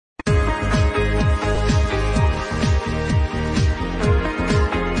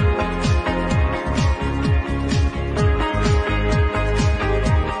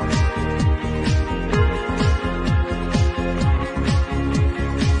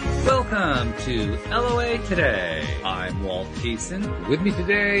Welcome to LOA Today. I'm Walt. With me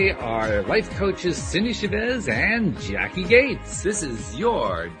today are life coaches Cindy Chavez and Jackie Gates. This is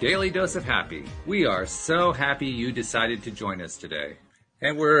your daily dose of happy. We are so happy you decided to join us today.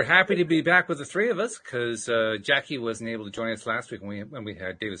 And we're happy to be back with the three of us because Jackie wasn't able to join us last week when we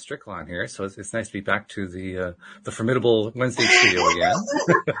had David Strickland on here. So it's nice to be back to the formidable Wednesday studio again.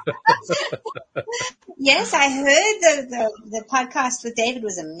 Yes, I heard the podcast with David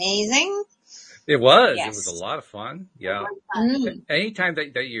was amazing. It was. Yes. It was a lot of fun. Yeah. Anytime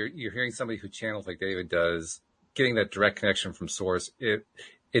that you're hearing somebody who channels like David does, getting that direct connection from source,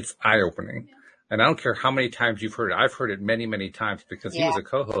 it's eye-opening. And I don't care how many times you've heard it. I've heard it many, many times because he was a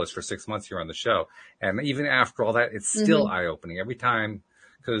co-host for 6 months here on the show. And even after all that, it's still eye-opening every time.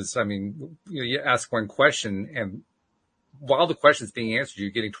 Because, I mean, you ask one question, and while the question's being answered,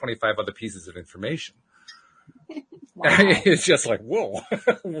 you're getting 25 other pieces of information. Wow. It's just like, whoa.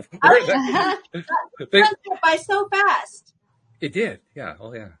 It went by so fast. It did. Yeah.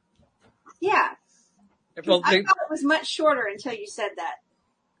 Oh, yeah. Yeah. Well, I thought it was much shorter until you said that.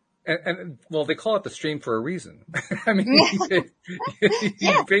 And well, they call it the stream for a reason. I mean,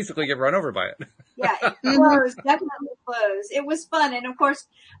 you basically get run over by it. Yeah, it flows, definitely flows. It was fun. And of course,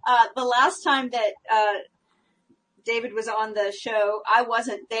 the last time that, David was on the show, I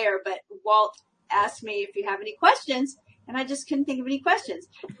wasn't there, but Walt asked me if you have any questions, and I just couldn't think of any questions.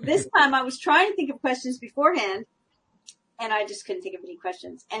 This time I was trying to think of questions beforehand, and I just couldn't think of any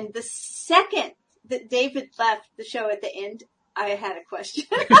questions. And the second that David left the show at the end, I had a question.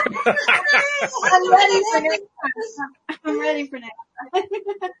 I'm ready for now.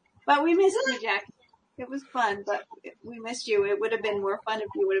 But we missed you, Jackie. It was fun, but we missed you. It would have been more fun if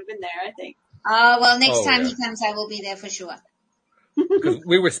you would have been there, I think. Well, next time he comes, I will be there for sure. Because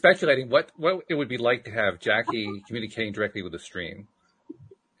we were speculating what it would be like to have Jackie communicating directly with the stream.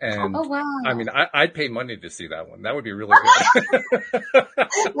 And wow. I mean, I'd pay money to see that one. That would be really good.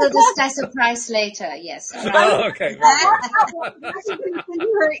 We'll discuss the price later. Yes. Right. Oh, okay. I can send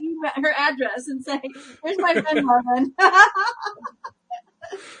you her address and say, "Here's my friend Marvin."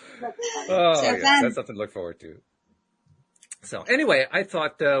 That's something to look forward to. So anyway, I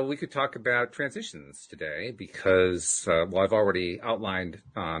thought we could talk about transitions today because, I've already outlined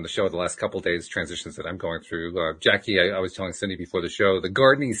on the show the last couple of days transitions that I'm going through. Jackie, I was telling Cindy before the show, the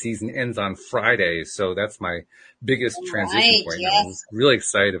gardening season ends on Friday, so that's my biggest transition point. Yes. I'm really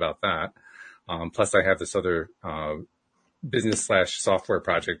excited about that. Plus, I have this other business/software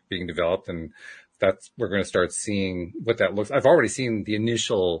project being developed, and we're going to start seeing what that looks. I've already seen the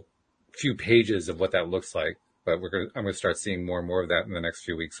initial few pages of what that looks like. But I'm going to start seeing more and more of that in the next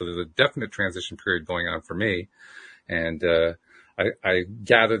few weeks. So there's a definite transition period going on for me. And, I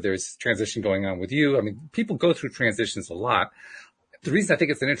gather there's transition going on with you. I mean, people go through transitions a lot. The reason I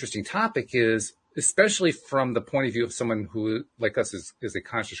think it's an interesting topic is, especially from the point of view of someone who, like us, is a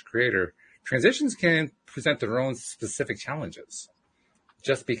conscious creator, transitions can present their own specific challenges.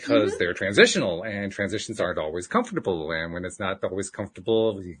 Just because they're transitional, and transitions aren't always comfortable. And when it's not always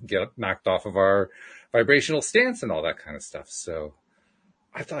comfortable, you can get knocked off of our vibrational stance and all that kind of stuff. So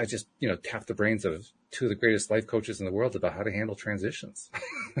I thought I'd just, tap the brains of two of the greatest life coaches in the world about how to handle transitions.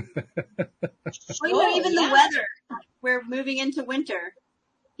 Well, even the weather, we're moving into winter,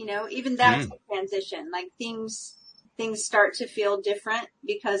 even that's a transition. Like things start to feel different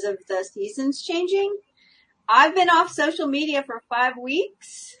because of the seasons changing. I've been off social media for 5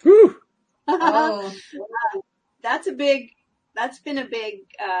 weeks. Whew. That's been a big,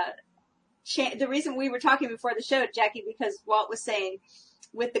 the reason we were talking before the show, Jackie, because Walt was saying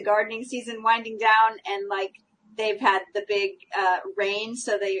with the gardening season winding down and like they've had the big, rain,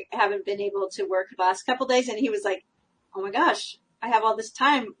 so they haven't been able to work the last couple days. And he was like, oh my gosh, I have all this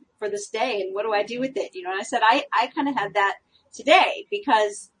time for this day. And what do I do with it? And I said, I kind of had that today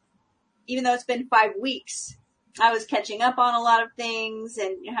because even though it's been 5 weeks, I was catching up on a lot of things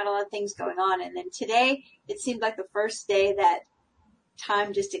and had a lot of things going on. And then today, it seemed like the first day that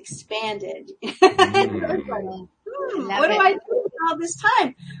time just expanded. What do I do with all this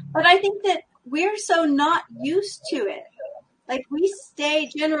time? But I think that we're so not used to it. Like we stay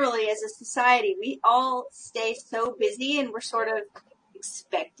generally as a society, we all stay so busy and we're sort of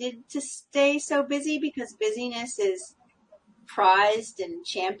expected to stay so busy because busyness is prized and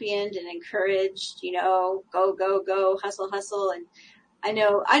championed and encouraged, go, go, go, hustle, hustle. And I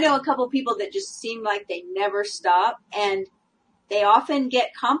know a couple of people that just seem like they never stop and they often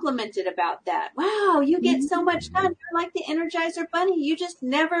get complimented about that. Wow, you get so much done. You're like the Energizer Bunny. You just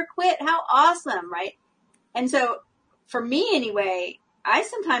never quit. How awesome, right? And so for me anyway, I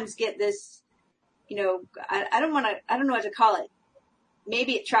sometimes get this, I don't know what to call it.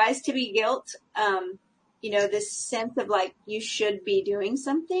 maybe it tries to be guilt. This sense of like, you should be doing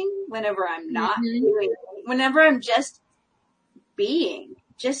something whenever I'm not doing it, whenever I'm just being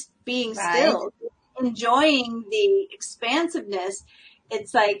still, enjoying the expansiveness.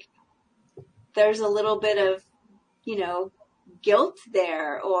 It's like, there's a little bit of, guilt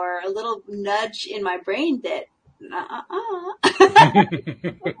there, or a little nudge in my brain that,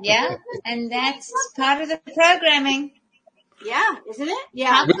 Yeah, and that's part of the programming. Yeah, isn't it?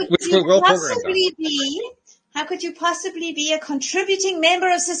 Yeah. How could you possibly be a contributing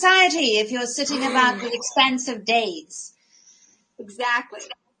member of society if you're sitting about with expansive days? Exactly.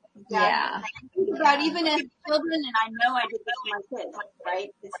 Yeah. I think about even as children, and I know I did this to my kids, right?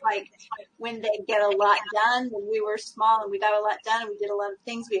 It's like when they get a lot done, when we were small and we got a lot done, and we did a lot of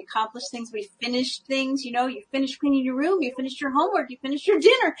things, we accomplished things, we finished things, you finished cleaning your room, you finished your homework, you finished your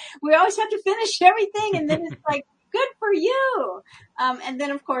dinner. We always have to finish everything, and then it's like, good for you. And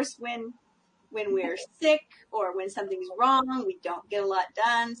then of course when we're sick or when something's wrong, we don't get a lot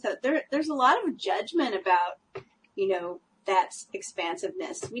done. So there's a lot of judgment about, that's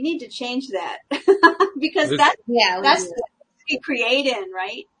expansiveness. We need to change that because that's what we create in,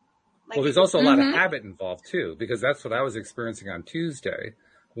 right? Like, well, there's also a lot of habit involved too, because that's what I was experiencing on Tuesday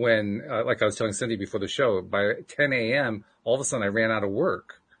when, like I was telling Cindy before the show, by 10 a.m., all of a sudden I ran out of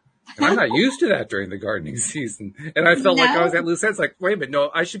work. And I'm not used to that during the gardening season. And I felt like I was at loose ends, like, wait a minute, no,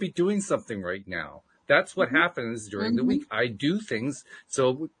 I should be doing something right now. That's what happens during the week. I do things.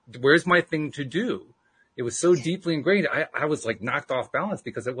 So where's my thing to do? It was so deeply ingrained. I was like knocked off balance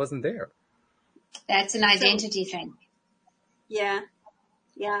because it wasn't there. That's an identity thing. Yeah.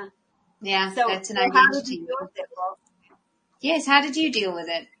 Yeah. Yeah. So, that's an identity. How did you deal with it, Walt? Yes. How did you deal with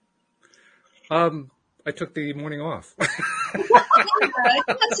it? I took the morning off. It's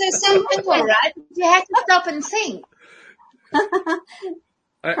so simple, right? You have to stop and think.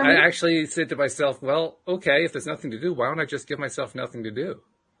 I actually said to myself, well, okay, if there's nothing to do, why don't I just give myself nothing to do?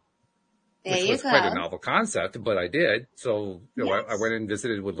 Which was quite a novel concept, but I did. So I went and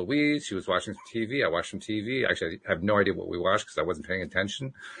visited with Louise. She was watching some TV. I watched some TV. Actually, I have no idea what we watched because I wasn't paying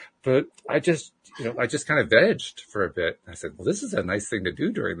attention. But I just kind of vegged for a bit. I said, well, this is a nice thing to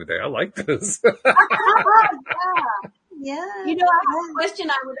do during the day. I like this. Yeah. I have a question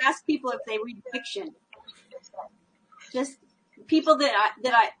I would ask people if they read fiction. Just people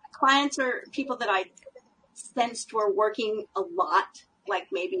clients or people that I sensed were working a lot,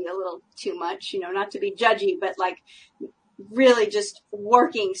 like maybe a little too much, not to be judgy, but like really just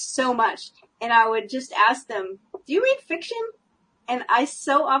working so much. And I would just ask them, do you read fiction? And I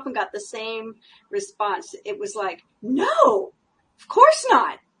so often got the same response. It was like, no, of course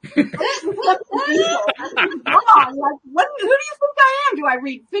not. Who do you think I am? Do I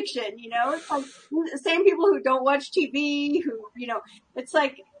read fiction? It's like the same people who don't watch TV, who, it's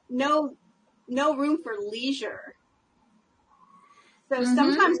like no room for leisure. So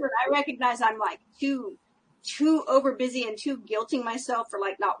sometimes when I recognize I'm like too over busy and too guilting myself for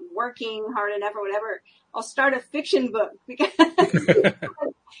like not working hard enough or whatever, I'll start a fiction book because,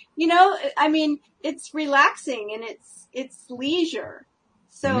 it's relaxing and it's leisure.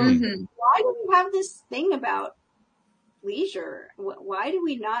 So why do we have this thing about leisure? Why do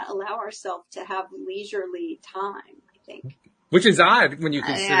we not allow ourselves to have leisurely time, I think? Which is odd when you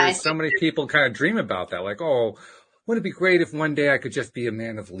consider so many people kind of dream about that. Like, oh, wouldn't it be great if one day I could just be a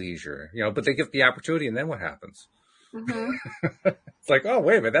man of leisure? But they get the opportunity and then what happens? It's like, oh,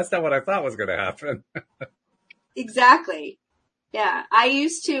 wait a minute. That's not what I thought was going to happen. Exactly. Yeah. I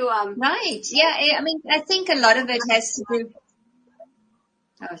used to, Right. Yeah. I think a lot of it has to do.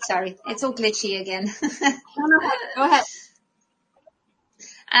 Oh, sorry. It's all glitchy again. No, go ahead.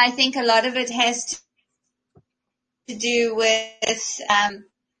 I think a lot of it has to do with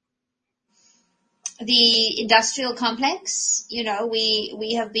the industrial complex.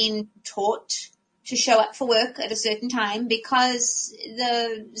 We have been taught to show up for work at a certain time because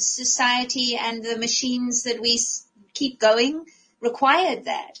the society and the machines that we keep going required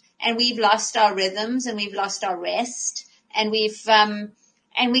that. And we've lost our rhythms and we've lost our rest and we're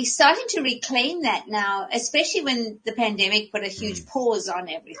starting to reclaim that now, especially when the pandemic put a huge pause on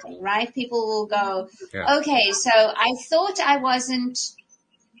everything, right? People will go, okay, so I thought I wasn't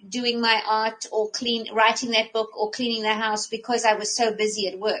doing my art or writing that book or cleaning the house because I was so busy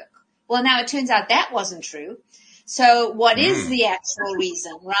at work. Well, now it turns out that wasn't true. So what is the actual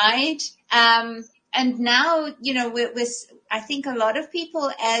reason, right? And now, I think a lot of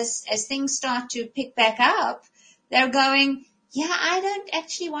people, as things start to pick back up, they're going, yeah, I don't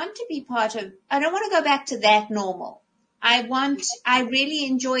actually want to be I don't want to go back to that normal. I really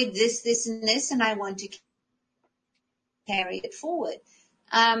enjoyed this, and this, and I want to carry it forward.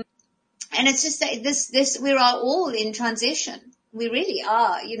 And it's just that this, we are all in transition. We really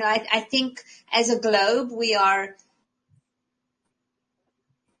are. You know, I think as a globe, we are,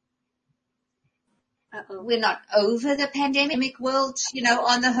 we're not over the pandemic world, you know,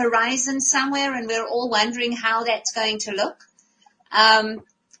 on the horizon somewhere, and we're all wondering how that's going to look.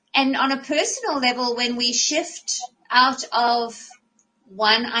 And on a personal level, when we shift out of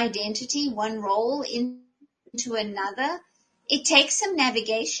one identity, one role into another, it takes some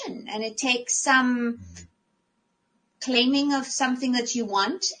navigation, and it takes some claiming of something that you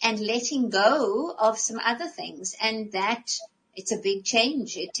want and letting go of some other things. And that, it's a big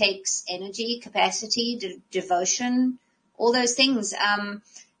change. It takes energy, capacity, devotion, all those things.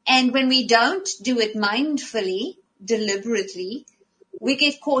 And when we don't do it mindfully, deliberately, we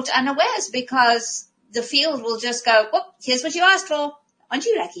get caught unawares, because the field will just go, whoop, here's what you asked for. Aren't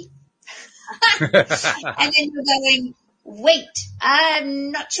you lucky? And then you're going, wait,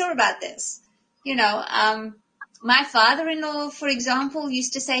 I'm not sure about this. You know, my father-in-law, for example,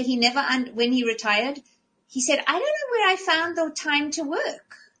 used to say he never, when he retired, he said, I don't know where I found the time to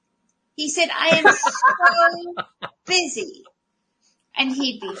work. He said, I am so busy. And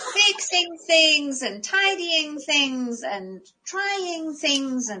he'd be fixing things and tidying things and trying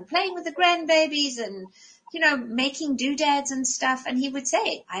things and playing with the grandbabies and, you know, making doodads and stuff. And he would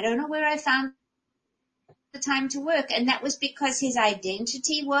say, I don't know where I found the time to work. And that was because his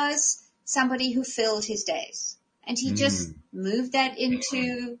identity was somebody who filled his days. And he just moved that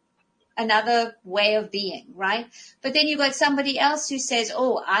into another way of being, right? But then you got somebody else who says,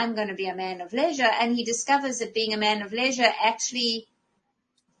 oh, I'm going to be a man of leisure. And he discovers that being a man of leisure actually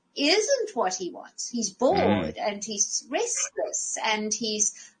isn't what he wants. He's bored and he's restless and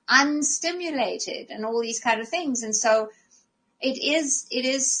he's unstimulated and all these kind of things. And so it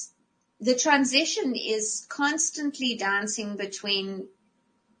is, the transition is constantly dancing between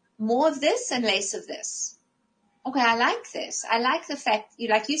more of this and less of this. Okay, I like this. I like the fact,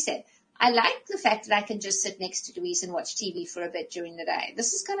 like you said, I like the fact that I can just sit next to Louise and watch TV for a bit during the day.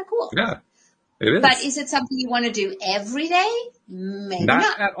 This is kind of cool. Yeah, it is. But is it something you want to do every day? Maybe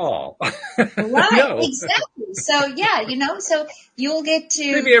not. At all. Right, No. exactly. So, yeah, you know, so you'll get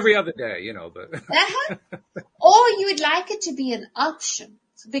to. Maybe every other day, you know, but. Or you would like it to be an option.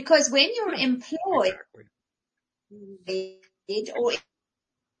 Because when you're employed, or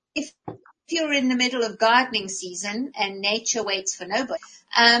if you're in the middle of gardening season and nature waits for nobody,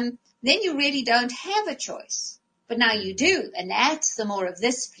 then you really don't have a choice. But now you do, and that's the more of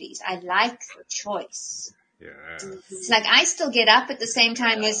this, please. I like the choice. Yeah. It's like I still get up at the same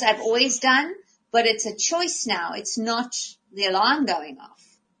time as I've always done, but it's a choice now. It's not the alarm going off,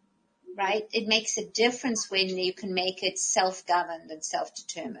 right? It makes a difference when you can make it self-governed and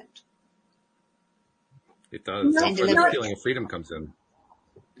self-determined. It does. That's where the feeling of freedom comes in.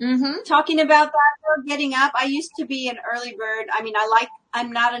 Mm-hmm. Talking about that, getting up, I used to be an early bird. I mean,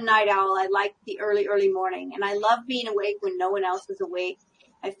 I'm not a night owl. I like the early morning, and I love being awake when no one else is awake.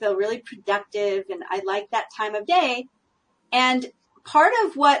 I feel really productive, and I like that time of day. And part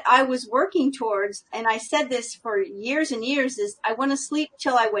of what I was working towards, and I said this for years and years, is I want to sleep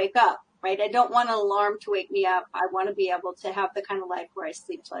till I wake up, right? I don't want an alarm to wake me up. I want to be able to have the kind of life where I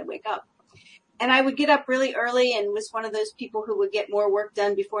sleep till I wake up. And I would get up really early and was one of those people who would get more work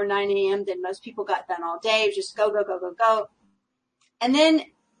done before 9 a.m. than most people got done all day. Just go. And then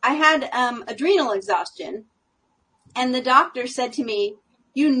I had adrenal exhaustion. And the doctor said to me,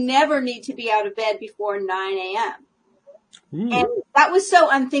 you never need to be out of bed before 9 a.m. And that was so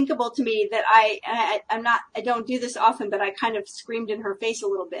unthinkable to me that I don't do this often, but I kind of screamed in her face a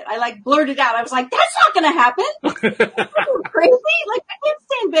little bit. I like blurted out. I was like, that's not going to happen. That's crazy. Like, I can't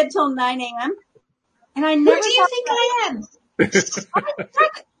stay in bed till 9 a.m. And I never. Who do you think I am?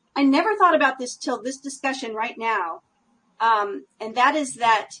 I never thought about this till this discussion right now. And that is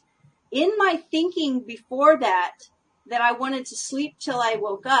that in my thinking before that I wanted to sleep till I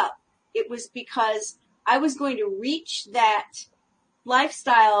woke up, it was because I was going to reach that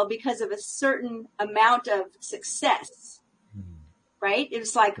lifestyle because of a certain amount of success, right? It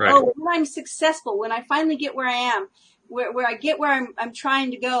was like, right. Oh, when I'm successful, when I finally get where I am, where I get where I'm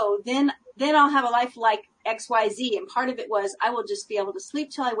trying to go, then I'll have a life like XYZ. And part of it was I will just be able to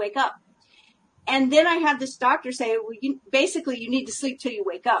sleep till I wake up. And then I had this doctor say, well, you need to sleep till you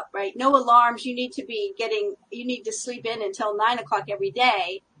wake up, right? No alarms. You need to sleep in until 9 o'clock every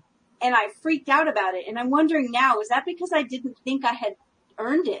day. And I freaked out about it. And I'm wondering now, is that because I didn't think I had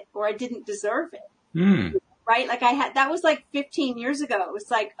earned it or I didn't deserve it? Right? Like that was like 15 years ago. It was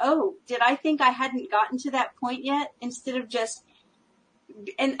like, oh, did I think I hadn't gotten to that point yet? Instead of just,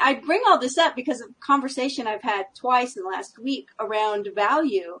 and I bring all this up because of a conversation I've had twice in the last week around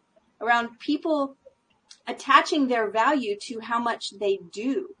value, around people attaching their value to how much they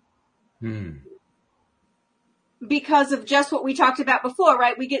do. Because of just what we talked about before,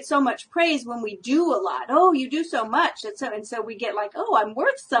 right? We get so much praise when we do a lot. Oh, you do so much. And so we get like, oh, I'm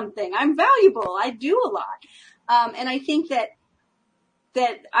worth something. I'm valuable. I do a lot. And I think that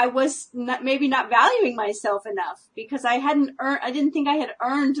I was maybe not valuing myself enough because I didn't think I had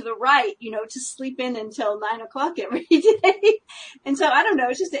earned the right, to sleep in until 9:00 every day. And so I don't know.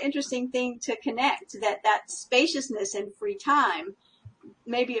 It's just an interesting thing to connect that spaciousness and free time.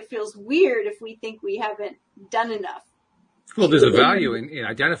 Maybe it feels weird if we think we haven't done enough. Well, there's a value in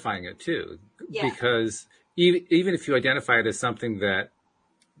identifying it too, because even if you identify it as something that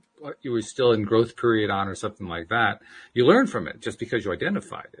you were still in growth period on or something like that, you learn from it just because you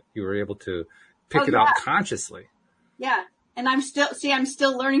identified it. You were able to pick it out consciously. Yeah. And I'm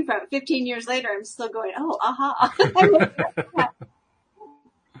still learning from it. 15 years later, I'm still going, oh, aha.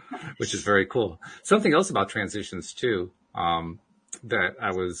 Which is very cool. Something else about transitions too, that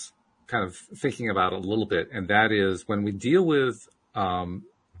I was kind of thinking about a little bit, and that is when we deal with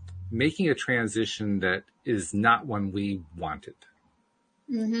making a transition that is not one we wanted.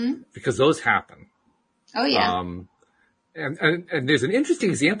 Mm-hmm. Because those happen. Oh, yeah. And there's an interesting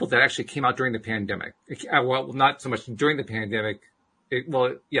example that actually came out during the pandemic. Well, not so much during the pandemic.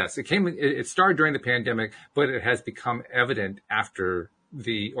 It started during the pandemic, but it has become evident toward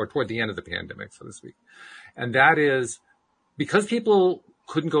the end of the pandemic, so to speak. And that is, because people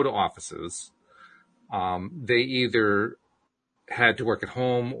couldn't go to offices, they either had to work at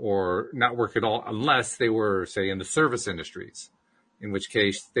home or not work at all unless they were, say, in the service industries, in which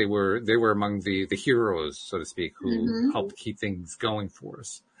case they were among the heroes, so to speak, who helped keep things going for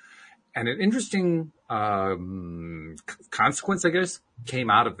us. And an interesting consequence, I guess, came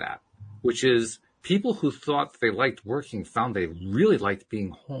out of that, which is people who thought they liked working found they really liked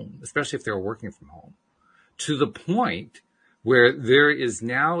being home, especially if they were working from home, to the point where there is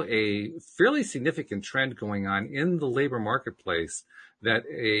now a fairly significant trend going on in the labor marketplace that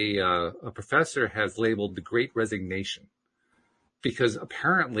a professor has labeled the Great Resignation, because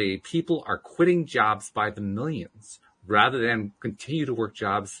apparently people are quitting jobs by the millions rather than continue to work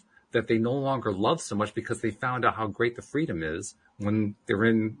jobs that they no longer love so much because they found out how great the freedom is when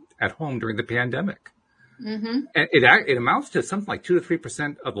they're at home during the pandemic. Mm-hmm. And it amounts to something like 2 to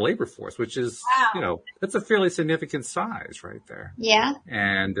 3% of the labor force, which is, that's a fairly significant size right there. Yeah.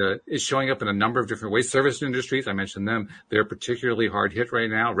 And it's showing up in a number of different ways. Service industries, I mentioned them. They're particularly hard hit right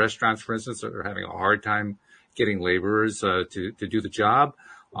now. Restaurants, for instance, are having a hard time getting laborers to do the job.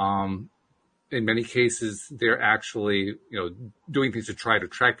 In many cases, they're actually, doing things to try to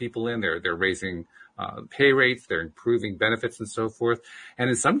attract people in. They're raising pay rates. They're improving benefits and so forth. And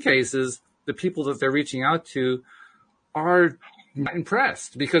in some cases, the people that they're reaching out to are not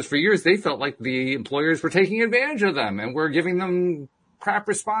impressed, because for years they felt like the employers were taking advantage of them and were giving them crap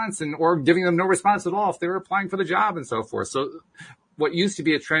response or giving them no response at all if they were applying for the job and so forth. So what used to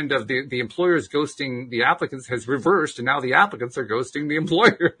be a trend of the employers ghosting the applicants has reversed, and now the applicants are ghosting the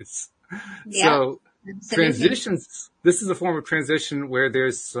employers. Yeah, so transitions, this is a form of transition where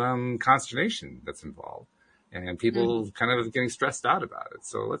there's some consternation that's involved. And people kind of getting stressed out about it.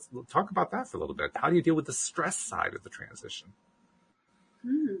 So let's talk about that for a little bit. How do you deal with the stress side of the transition?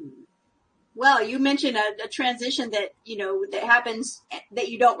 Well, you mentioned a transition that, that happens that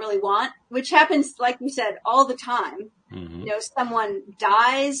you don't really want, which happens, like we said, all the time. Mm-hmm. Someone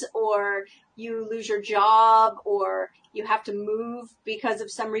dies, or you lose your job, or you have to move because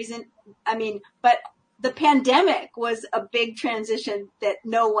of some reason. But the pandemic was a big transition that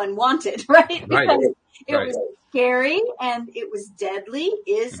no one wanted, right? Because it was scary and it was deadly,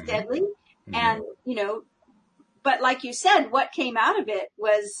 deadly. Mm-hmm. And, but like you said, what came out of it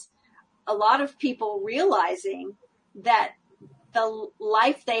was a lot of people realizing that the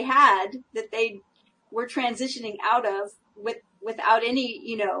life they had, that they were transitioning out of without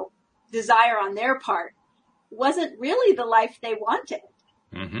any, desire on their part, wasn't really the life they wanted.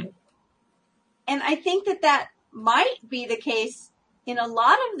 Mm-hmm. And I think that might be the case in a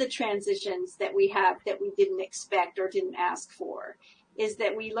lot of the transitions that we have that we didn't expect or didn't ask for, is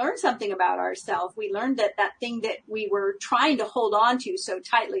that we learned something about ourselves. We learned that thing that we were trying to hold on to so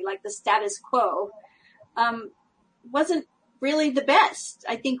tightly, like the status quo, wasn't really the best.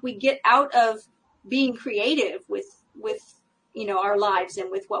 I think we get out of being creative with our lives and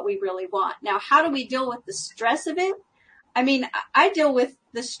with what we really want. Now, how do we deal with the stress of it? I deal with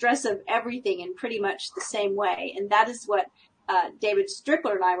the stress of everything in pretty much the same way. And that is what David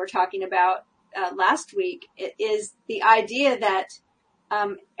Strickler and I were talking about last week, is the idea that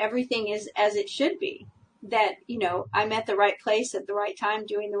everything is as it should be. That, I'm at the right place at the right time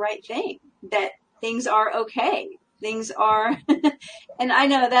doing the right thing. That things are okay. Things are, and I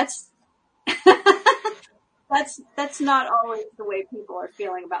know that's not always the way people are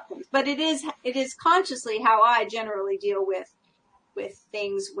feeling about things, but it is consciously how I generally deal with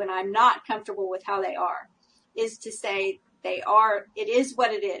things when I'm not comfortable with how they are, is to say it is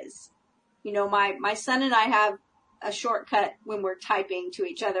what it is. My son and I have a shortcut when we're typing to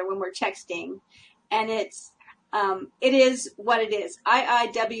each other, when we're texting, and it is what it is.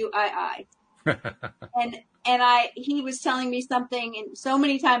 IIWII. And he was telling me something, and so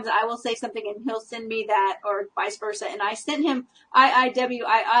many times I will say something and he'll send me that, or vice versa. And I sent him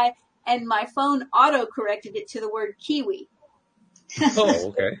IIWII, and my phone auto corrected it to the word kiwi. Oh,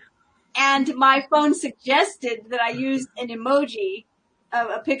 okay. And my phone suggested that I use an emoji of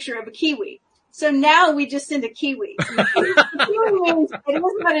a picture of a kiwi. So now we just send a kiwi. Kiwi means it is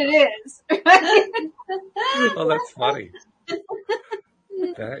what it is. Oh, that's funny.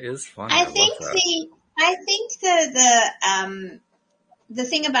 That is funny. I think the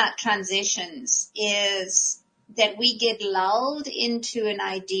thing about transitions is that we get lulled into an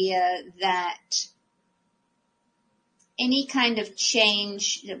idea that any kind of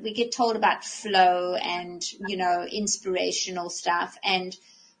change, that we get told about flow and, inspirational stuff, and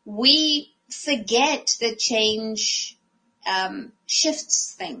we forget that change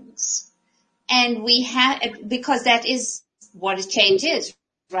shifts things. And because that is what a change is,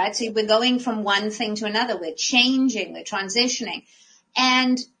 right? So we're going from one thing to another. We're changing, we're transitioning.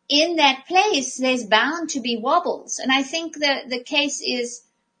 And in that place, there's bound to be wobbles. And I think the case is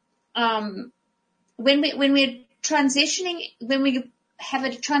when we're transitioning, when we have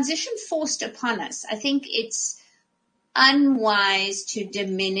a transition forced upon us, I think it's unwise to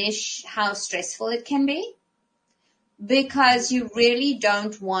diminish how stressful it can be, because you really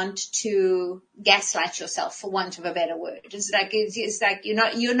don't want to gaslight yourself, for want of a better word. It's like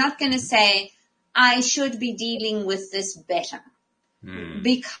you're not going to say, I should be dealing with this better.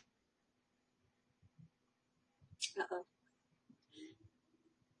 Because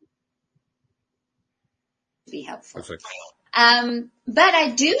be helpful. But I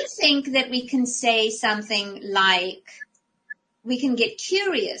do think that we can say something like, we can get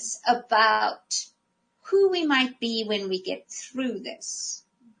curious about who we might be when we get through this.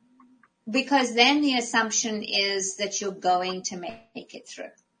 Because then the assumption is that you're going to make it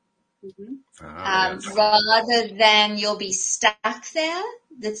through. Rather than you'll be stuck there.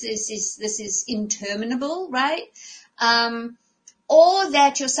 This is interminable, right? Or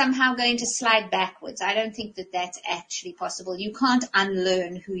that you're somehow going to slide backwards. I don't think that that's actually possible. You can't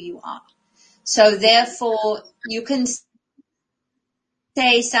unlearn who you are. So therefore, you can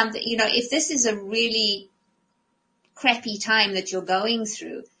say something, if this is a really crappy time that you're going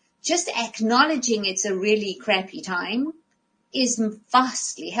through, just acknowledging it's a really crappy time is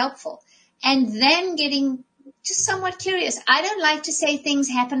vastly helpful. And then getting just somewhat curious. I don't like to say things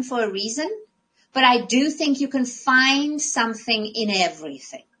happen for a reason, but I do think you can find something in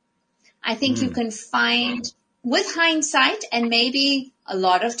everything. I think you can find, with hindsight and maybe a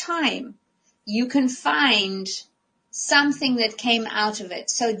lot of time, you can find something that came out of it.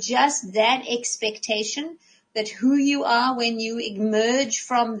 So just that expectation that who you are when you emerge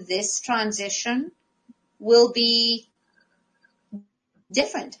from this transition will be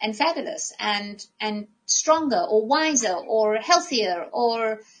different and fabulous and stronger or wiser or healthier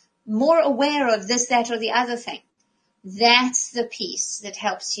or more aware of this, that, or the other thing. That's the piece that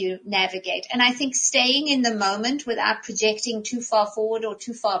helps you navigate. And I think staying in the moment without projecting too far forward or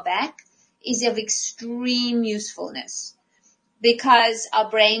too far back is of extreme usefulness, because our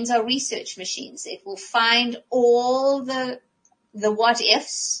brains are research machines. It will find all the what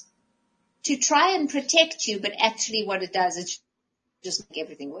ifs to try and protect you, but actually what it does is just make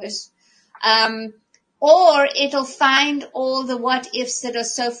everything worse. Or it'll find all the what ifs that are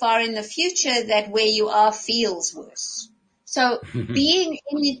so far in the future that where you are feels worse. So being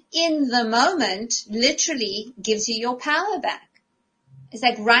in the moment literally gives you your power back. It's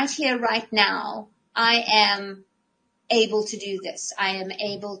like right here, right now, I am able to do this. I am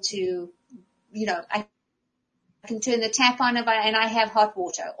able to, I can turn the tap on and I have hot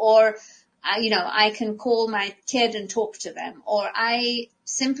water, or, I can call my kid and talk to them, or I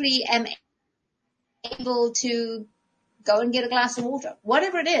simply am able to go and get a glass of water.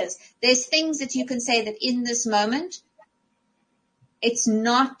 Whatever it is, there's things that you can say that in this moment, it's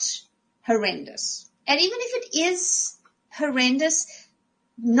not horrendous. And even if it is horrendous,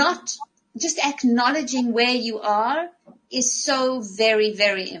 not just acknowledging where you are is so very,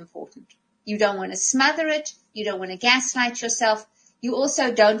 very important. You don't want to smother it. You don't want to gaslight yourself. you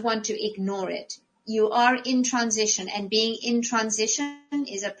also don't want to ignore it. You are in transition, and being in transition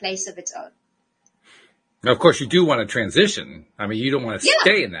is a place of its own. Now, of course, you do want to transition. I mean, you don't want to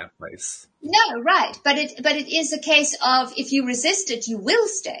stay in that place. No, right. But it is a case of if you resist it, you will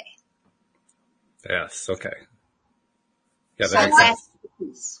stay. Yes. Okay. Yeah, So that makes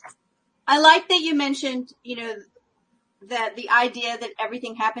sense. I like that you mentioned, that the idea that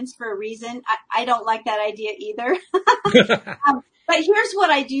everything happens for a reason. I don't like that idea either. But here's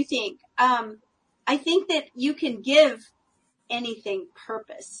what I do think. I think that you can give anything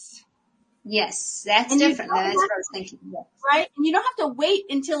purpose. Yes, that's different. That's what I was thinking. Yes. Right? And you don't have to wait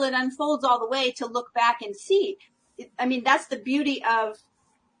until it unfolds all the way to look back and see. I mean, that's the beauty of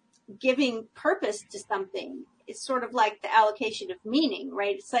giving purpose to something. It's sort of like the allocation of meaning,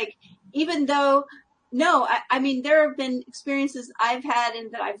 right? It's like, even though, I mean, there have been experiences I've had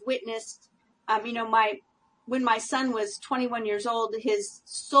and that I've witnessed, when my son was 21 years old, his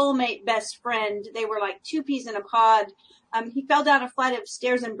soulmate best friend, they were like two peas in a pod. He fell down a flight of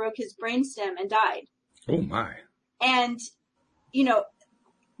stairs and broke his brainstem and died. Oh my. And,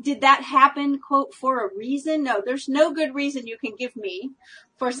 did that happen, quote, for a reason? No, there's no good reason you can give me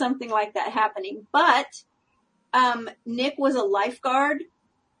for something like that happening. But, Nick was a lifeguard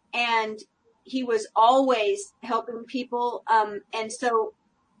and he was always helping people. And so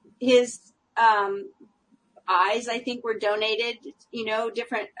his, eyes, I think, were donated,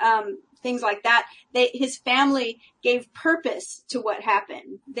 different, things like that. His family gave purpose to what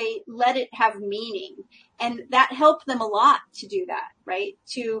happened. They let it have meaning, and that helped them a lot to do that, right?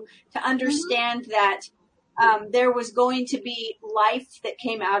 To understand that, there was going to be life that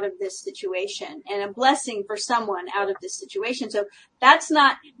came out of this situation and a blessing for someone out of this situation. So that's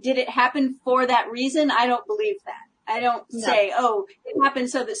not, did it happen for that reason? I don't believe that. I don't say, it happened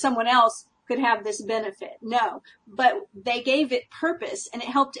so that someone else could have this benefit. No, but they gave it purpose, and it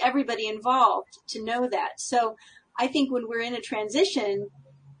helped everybody involved to know that. So I think when we're in a transition,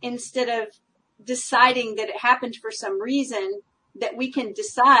 instead of deciding that it happened for some reason, that we can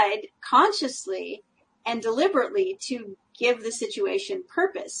decide consciously and deliberately to give the situation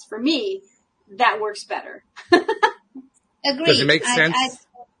purpose. For me, that works better. Agreed. Does it make sense?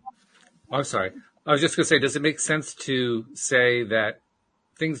 I'm sorry. I was just going to say, does it make sense to say that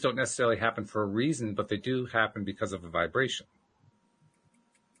things don't necessarily happen for a reason, but they do happen because of a vibration?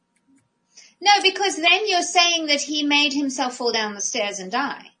 No, because then you're saying that he made himself fall down the stairs and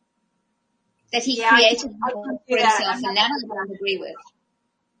die. That he created for himself, and that I don't agree with.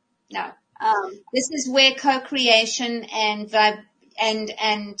 No. This is where co-creation and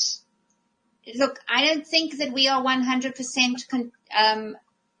look, I don't think that we are 100%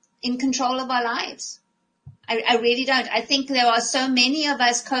 in control of our lives. I really don't. I think there are so many of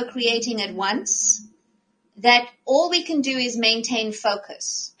us co-creating at once that all we can do is maintain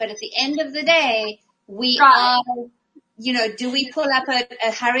focus. But at the end of the day, we are, do we pull up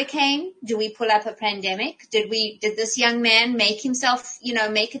a hurricane? Do we pull up a pandemic? Did this young man make himself,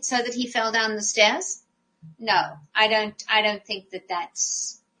 make it so that he fell down the stairs? No, I don't think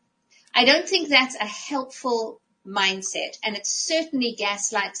that's a helpful mindset. And it certainly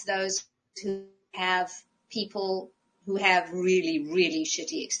gaslights those who have people who have really, really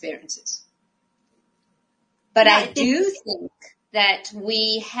shitty experiences. But I do think that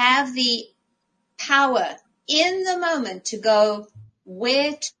we have the power in the moment to go,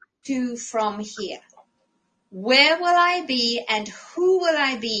 where to from here? Where will I be and who will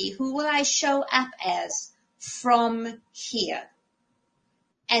I be? Who will I show up as from here?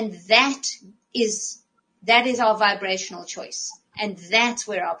 And that is our vibrational choice. And that's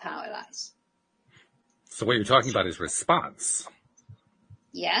where our power lies. So what you're talking about is response.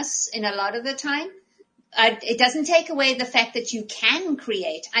 Yes, in a lot of the time. It doesn't take away the fact that you can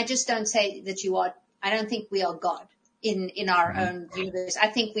create. I just don't say that you are. I don't think we are God in our own universe. I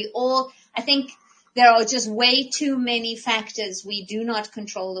think there are just way too many factors. We do not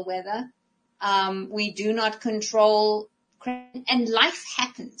control the weather. We do not control, and life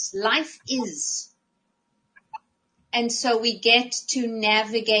happens. Life is. And so we get to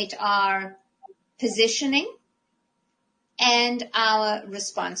navigate our positioning and our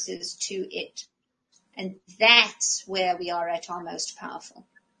responses to it. And that's where we are at our most powerful.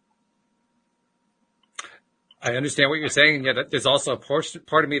 I understand what you're saying, and yet there's also a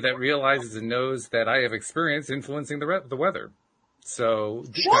part of me that realizes and knows that I have experience influencing the weather. So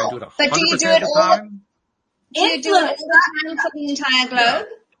do I do it 100% but do you do it of the all? time? Do you do it all the time for the entire globe?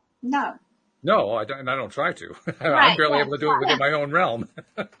 No. No, I don't try to. I'm barely able to do it within my own realm.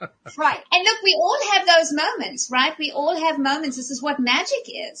 Right. And look, we all have those moments, right? We all have moments. This is what magic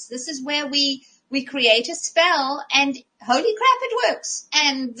is. This is where we we create a spell and holy crap, it works.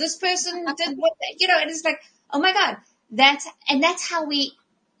 And this person did what, and it's like, oh my God, that's how we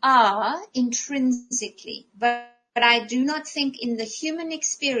are intrinsically. But I do not think in the human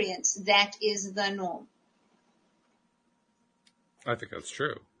experience that is the norm. I think that's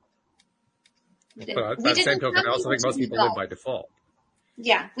true. But by the same token, I also think most people live by default.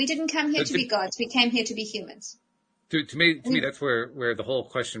 Yeah, we didn't come here to be gods. We came here to be humans. To me, that's where the whole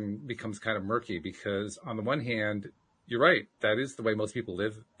question becomes kind of murky, because on the one hand, you're right, that is the way most people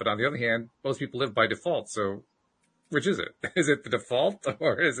live. But on the other hand, most people live by default. So which is it? Is it the default,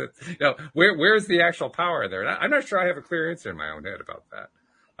 or is it, where is the actual power there? And I'm not sure I have a clear answer in my own head about that.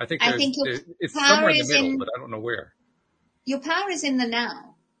 I think it's somewhere in the middle, but I don't know where. Your power is in the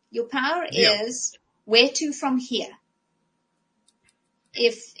now. Your power is where to from here.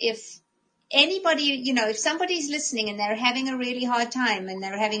 If anybody, if somebody's listening and they're having a really hard time and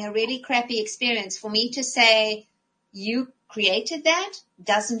they're having a really crappy experience, for me to say, you created that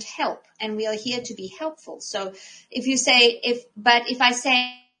doesn't help. And we are here to be helpful. So if you say, if I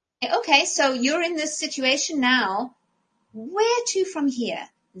say, okay, so you're in this situation now, where to from here?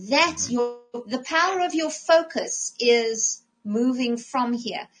 That's the power of your focus is moving from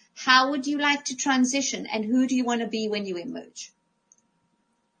here. How would you like to transition, and who do you want to be when you emerge?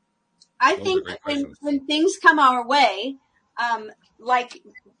 I think when things come our way,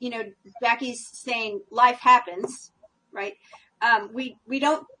 Jackie's saying life happens, right? We're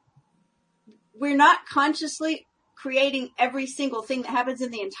not consciously creating every single thing that happens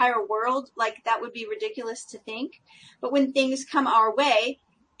in the entire world. Like, that would be ridiculous to think. But when things come our way,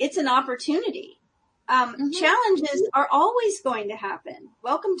 it's an opportunity. Challenges are always going to happen.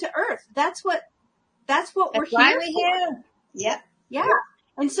 Welcome to Earth. That's what we're here for. Yep. Yeah.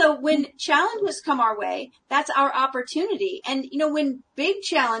 And so when challenges come our way, that's our opportunity. And, when big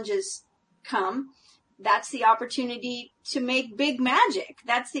challenges come, that's the opportunity to make big magic.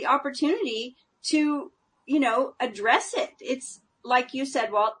 That's the opportunity to, address it. It's like you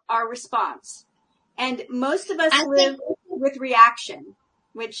said, Walt, our response. And most of us live with reaction,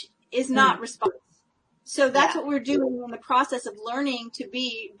 which is not response. So that's what we're doing in the process of learning to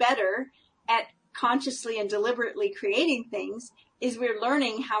be better at consciously and deliberately creating things, is we're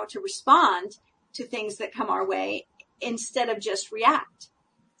learning how to respond to things that come our way instead of just react.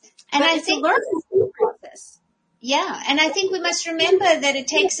 And I think it's a learning process. Yeah. And I think we must remember that it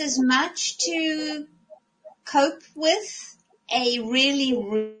takes as much to cope with a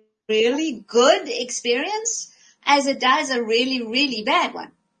really, really good experience as it does a really, really bad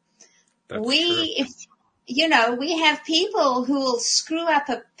one. That's true. We have people who will screw up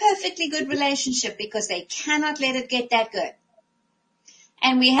a perfectly good relationship because they cannot let it get that good.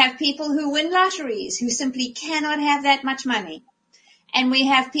 And we have people who win lotteries who simply cannot have that much money. And we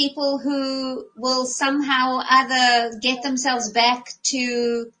have people who will somehow either get themselves back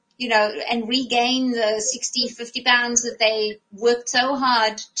to, and regain the 60, 50 pounds that they worked so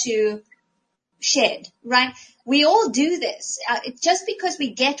hard to shed, right? We all do this. Just because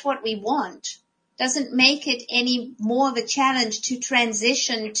we get what we want doesn't make it any more of a challenge to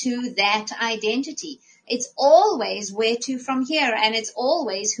transition to that identity. It's always where to from here, and it's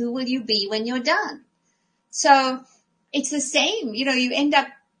always who will you be when you're done. So it's the same. You end up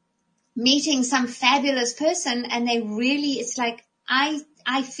meeting some fabulous person, and it's like,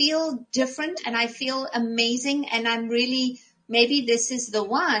 I feel different and I feel amazing, and I'm really, maybe this is the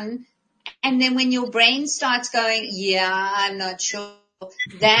one. And then when your brain starts going, I'm not sure,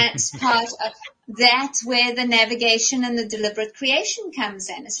 that's where the navigation and the deliberate creation comes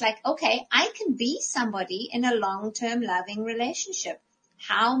in. It's like, okay, I can be somebody in a long-term loving relationship.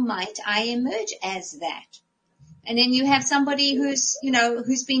 How might I emerge as that? And then you have somebody who's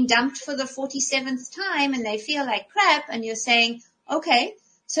been dumped for the 47th time and they feel like crap, and you're saying, okay,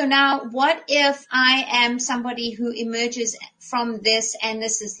 so now what if I am somebody who emerges from this and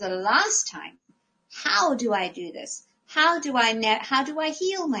this is the last time? How do I do this? How do I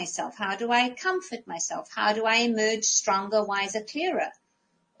heal myself? How do I comfort myself? How do I emerge stronger, wiser, clearer?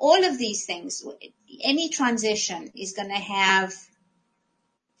 All of these things, any transition is going to have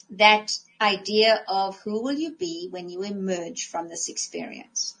that idea of who will you be when you emerge from this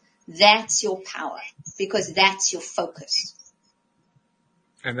experience. That's your power, because that's your focus.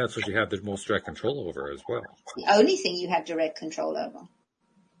 And that's what you have the most direct control over as well. The only thing you have direct control over.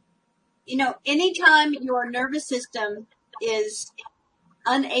 Anytime your nervous system is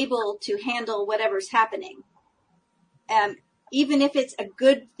unable to handle whatever's happening, even if it's a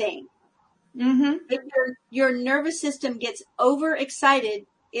good thing, if your nervous system gets overexcited,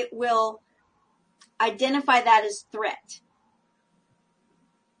 it will identify that as threat.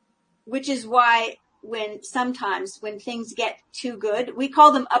 which is why sometimes when things get too good, we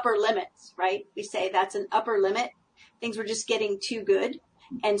call them upper limits, right? We say that's an upper limit. Things were just getting too good.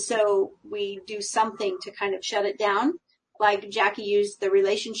 And so we do something to kind of shut it down. Like Jackie used the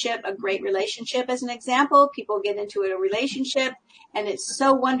relationship, a great relationship as an example. People get into a relationship and it's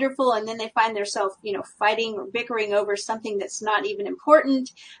so wonderful. And then they find themselves, fighting or bickering over something that's not even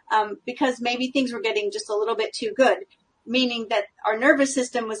important, because maybe things were getting just a little bit too good, meaning that our nervous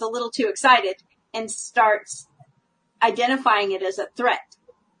system was a little too excited and starts identifying it as a threat.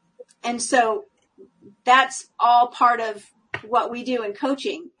 And so that's all part of what we do in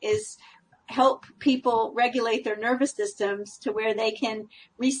coaching, is help people regulate their nervous systems to where they can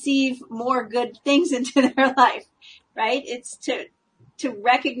receive more good things into their life, right? It's to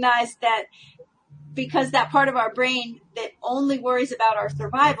recognize that, because that part of our brain that only worries about our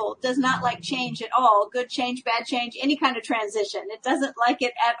survival does not like change at all. Good change, bad change, any kind of transition. It doesn't like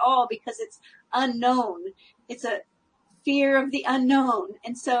it at all because it's unknown. It's a fear of the unknown.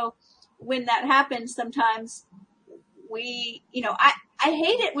 And so when that happens, sometimes I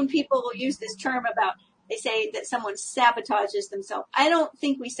hate it when people use this term about, they say that someone sabotages themselves. I don't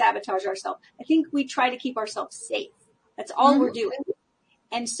think we sabotage ourselves. I think we try to keep ourselves safe. That's all we're doing.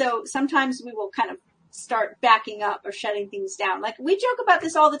 And so sometimes we will kind of start backing up or shutting things down. Like, we joke about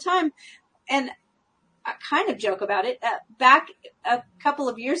this all the time, and I kind of joke about it. Back a couple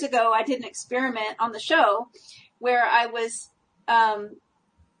of years ago, I did an experiment on the show where I was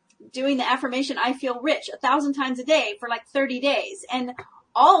doing the affirmation, I feel rich, 1,000 times a day for like 30 days. And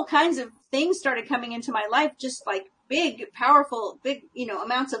all kinds of things started coming into my life, just like big, powerful, big,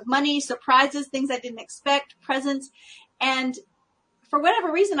 amounts of money, surprises, things I didn't expect, presents. And for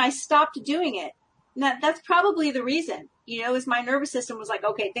whatever reason, I stopped doing it. Now, that's probably the reason, is my nervous system was like,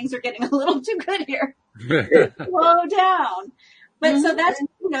 okay, things are getting a little too good here. Slow down. But so that's,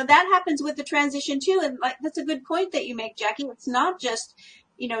 that happens with the transition too. And like, that's a good point that you make, Jackie. It's not just,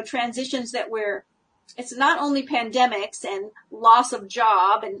 transitions it's not only pandemics and loss of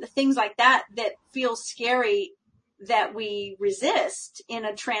job and things like that feel scary, that we resist in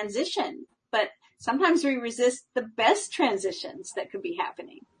a transition. But sometimes we resist the best transitions that could be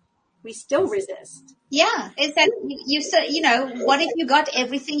happening. We still resist. Yeah. Is that you said, what if you got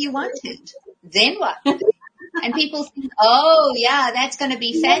everything you wanted? Then what? And people think, oh yeah, that's going to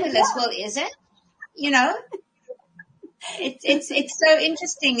be fabulous. Well, is it? It's so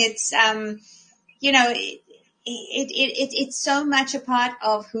interesting. It's, it's so much a part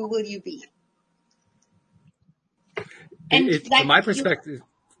of who will you be. And from my perspective,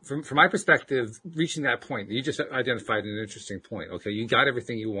 from my perspective, reaching that point, you just identified an interesting point. Okay, you got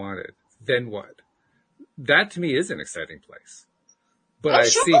everything you wanted. Then what? That to me is an exciting place. But I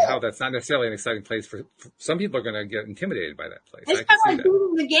see how that's not necessarily an exciting place for some people. Are going to get intimidated by that place. It's kind of like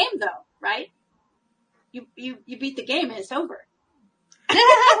beating the game, though, right? You beat the game and it's over.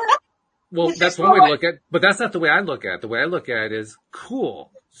 Well, that's one way to look at it, but that's not the way I look at it. The way I look at it is,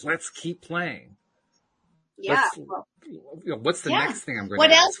 cool, let's keep playing. Yeah. What's the next thing I'm going to do?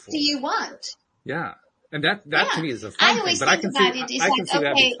 What else do you want? Yeah. And that to me is a fun thing, but I can see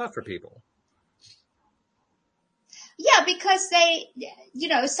that be tough for people. Yeah, because they,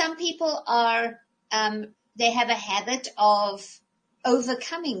 some people are, they have a habit of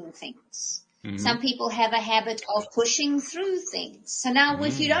overcoming things. Mm-hmm. Some people have a habit of pushing through things. So now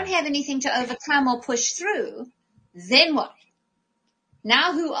if you don't have anything to overcome or push through, then what?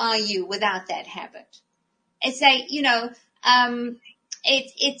 Now who are you without that habit? It's like,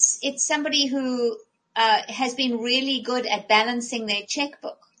 it's somebody who has been really good at balancing their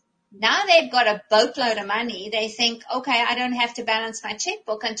checkbook. Now they've got a boatload of money. They think, okay, I don't have to balance my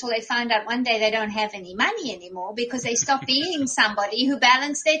checkbook, until they find out one day they don't have any money anymore because they stop being somebody who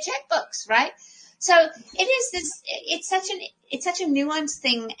balanced their checkbooks, right? So it's such a nuanced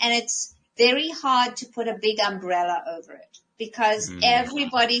thing, and it's very hard to put a big umbrella over it because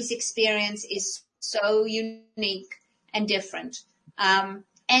everybody's experience is so unique and different, and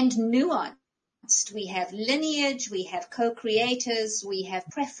nuanced. We have lineage, we have co-creators, we have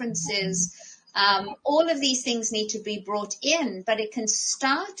preferences. All of these things need to be brought in, but it can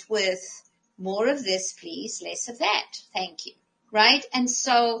start with more of this, please, less of that. Thank you. Right? And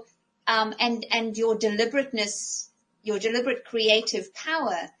so, and your deliberateness, your deliberate creative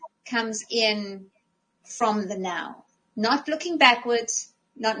power comes in from the now, not looking backwards,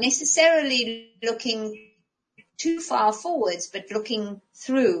 not necessarily looking too far forwards, but looking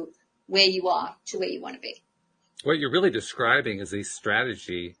through where you are to where you want to be. What you're really describing is a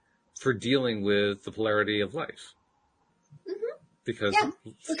strategy for dealing with the polarity of life. Mm-hmm. Because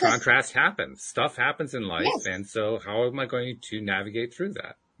contrast happens. Stuff happens in life. Yes. And so how am I going to navigate through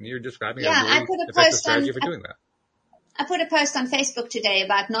that? You're describing Yeah, a really effective strategy for doing that. I put a post on Facebook today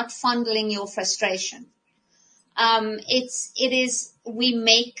about not fondling your frustration. I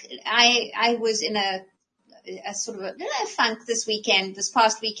was in a sort of a funk this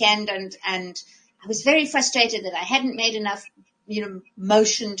past weekend, and I was very frustrated that I hadn't made enough,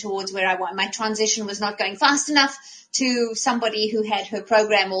 motion towards where I want. My transition was not going fast enough to somebody who had her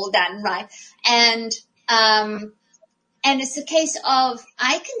program all done, right? And it's a case of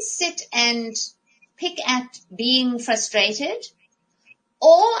I can sit and pick at being frustrated,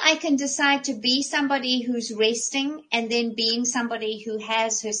 or I can decide to be somebody who's resting and then being somebody who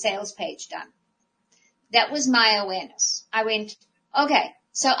has her sales page done. That was my awareness. I went, okay,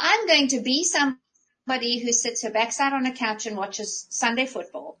 so I'm going to be somebody who sits her backside on a couch and watches Sunday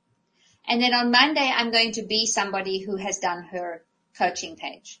football. And then on Monday, I'm going to be somebody who has done her coaching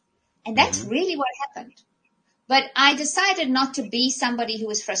page. And that's really what happened. But I decided not to be somebody who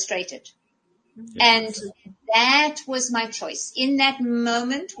was frustrated. And that was my choice. In that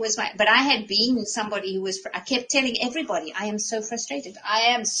moment but I had been somebody who I kept telling everybody, I am so frustrated.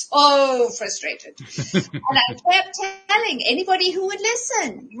 I am so frustrated. And I kept telling anybody who would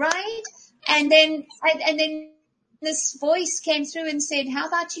listen, right? And then this voice came through and said, how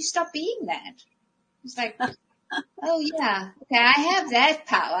about you stop being that? It's like, oh yeah, okay, I have that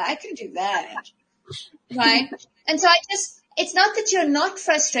power. I can do that. Right? And so it's not that you're not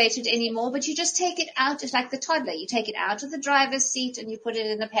frustrated anymore, but you just take it out. It's like the toddler. You take it out of the driver's seat and you put it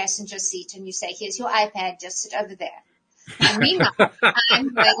in the passenger seat and you say, here's your iPad, just sit over there. And meanwhile,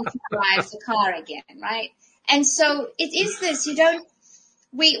 I'm going to drive the car again, right? And so it is this,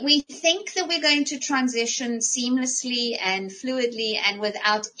 we think that we're going to transition seamlessly and fluidly and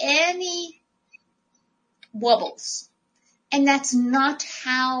without any wobbles. And that's not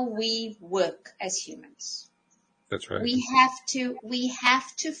how we work as humans. That's right. We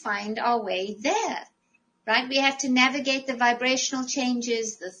have to find our way there, right? We have to navigate the vibrational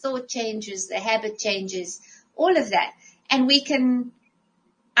changes, the thought changes, the habit changes, all of that. And we can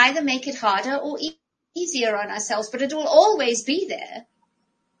either make it harder or easier on ourselves, but it will always be there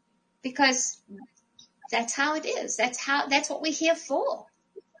because that's how it is. That's what we're here for.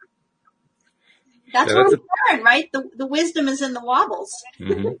 That's where we learn, right? The wisdom is in the wobbles.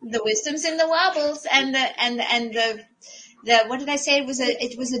 Mm-hmm. The wisdom's in the wobbles, and the what did I say?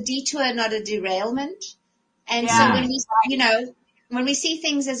 It was a detour, not a derailment. And so when we see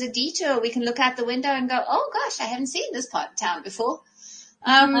things as a detour, we can look out the window and go, oh gosh, I haven't seen this part of town before.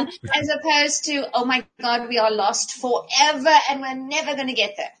 As opposed to, oh my God, we are lost forever and we're never going to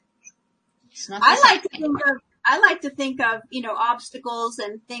get there. It's not I like to think of, obstacles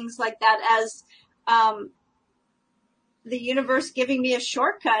and things like that as the universe giving me a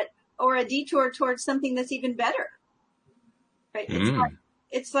shortcut or a detour towards something that's even better. Right?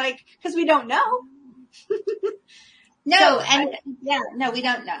 It's like, because we don't know. No, we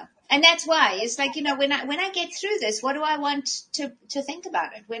don't know. And that's why it's like, when I get through this, what do I want to think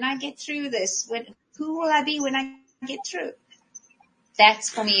about it? When I get through this, who will I be when I get through? That's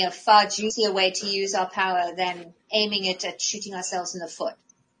for me a far juicier way to use our power than aiming it at shooting ourselves in the foot.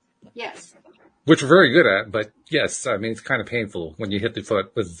 Yes. Which we're very good at, but yes, I mean, it's kind of painful when you hit the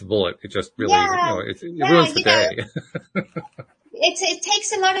foot with the bullet. It just really, it ruins the day. It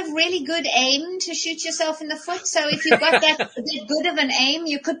takes a lot of really good aim to shoot yourself in the foot. So if you've got that good of an aim,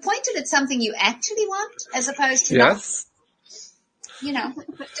 you could point it at something you actually want as opposed to not. Just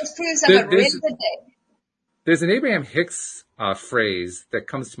proves I'm a really good day. There's an Abraham Hicks phrase that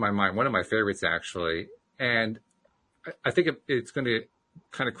comes to my mind, one of my favorites actually, and I think it's going to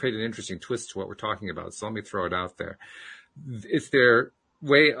kind of create an interesting twist to what we're talking about. So let me throw it out there. It's their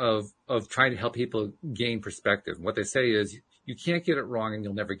way of trying to help people gain perspective. What they say is, you can't get it wrong and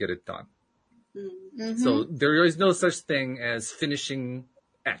you'll never get it done. Mm-hmm. So there is no such thing as finishing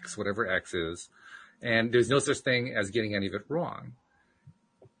X, whatever X is. And there's no such thing as getting any of it wrong,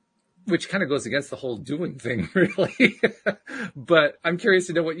 which kind of goes against the whole doing thing, really. But I'm curious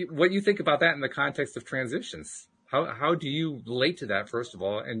to know what you think about that in the context of transitions. How do you relate to that, first of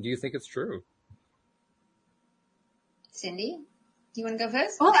all, and do you think it's true? Cindy, do you want to go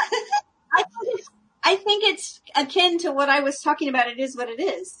first? Well, I think it's akin to what I was talking about. It is what it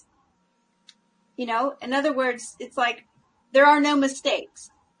is. In other words, it's like there are no mistakes.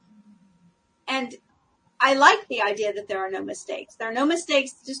 And I like the idea that there are no mistakes. There are no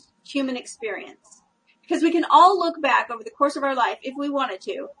mistakes, just human experience. Because we can all look back over the course of our life, if we wanted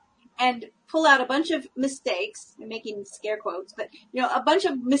to, and pull out a bunch of mistakes, I'm making scare quotes, but, a bunch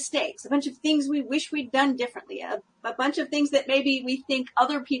of mistakes, a bunch of things we wish we'd done differently, a bunch of things that maybe we think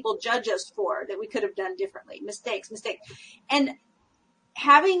other people judge us for that we could have done differently, mistakes. And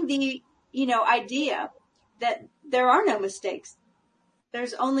having the, idea that there are no mistakes.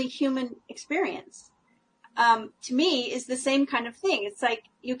 There's only human experience. To me is the same kind of thing. It's like,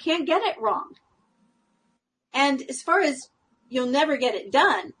 you can't get it wrong. And as far as you'll never get it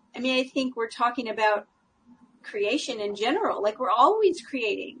done, I mean, I think we're talking about creation in general. Like, we're always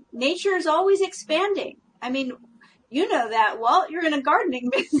creating. Nature is always expanding. I mean, you know that, Walt. You're in a gardening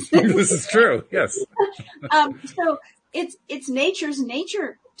business. This is true. Yes. So it's nature's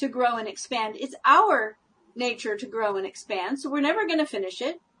nature to grow and expand. It's our nature to grow and expand. So we're never going to finish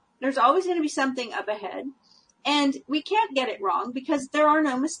it. There's always going to be something up ahead. And we can't get it wrong because there are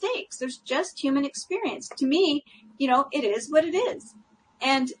no mistakes. There's just human experience. To me, it is what it is.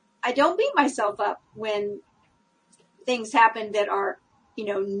 And I don't beat myself up when things happen that are,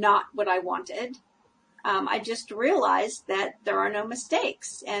 not what I wanted. I just realized that there are no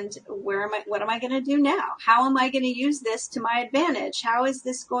mistakes. And what am I going to do now? How am I going to use this to my advantage? How is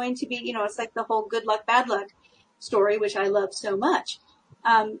this going to be, it's like the whole good luck, bad luck story, which I love so much.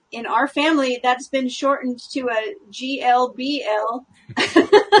 In our family, that's been shortened to a GLBL,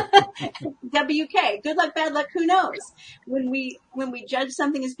 WK, good luck, bad luck, who knows? When we judge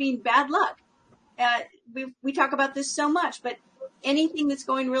something as being bad luck, we talk about this so much, but anything that's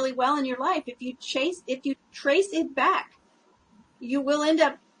going really well in your life, if you trace it back, you will end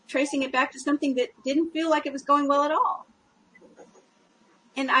up tracing it back to something that didn't feel like it was going well at all.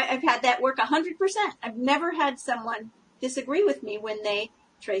 And I've had that work 100%. I've never had someone disagree with me when they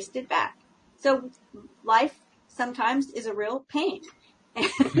traced it back. So life sometimes is a real pain.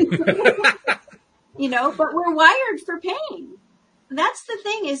 But we're wired for pain. That's the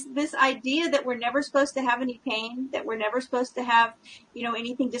thing, is this idea that we're never supposed to have any pain, that we're never supposed to have,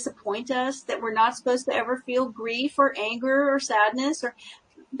 anything disappoint us, that we're not supposed to ever feel grief or anger or sadness, or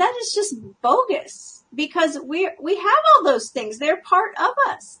that is just bogus, because we have all those things. They're part of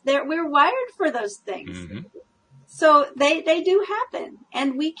us. We're wired for those things. Mm-hmm. So they do happen,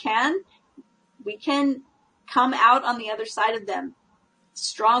 and we can come out on the other side of them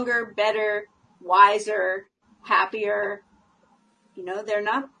stronger, better, wiser, happier. They're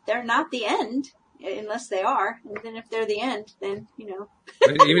not the end, unless they are. And then if they're the end, then,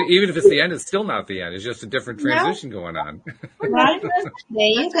 even if it's the end, it's still not the end. It's just a different transition going on. Right. There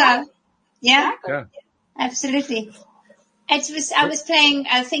you go. Yeah. Exactly. Yeah. Absolutely. I was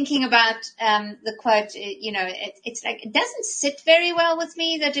thinking about, the quote, it's like, it doesn't sit very well with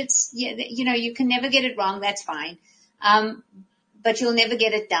me that it's, you can never get it wrong. That's fine. But you'll never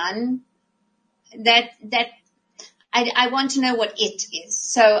get it done. I want to know what it is.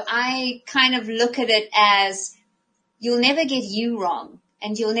 So I kind of look at it as, you'll never get you wrong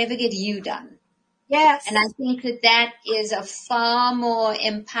and you'll never get you done. Yes. And I think that is a far more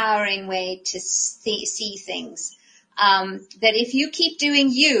empowering way to see things. That if you keep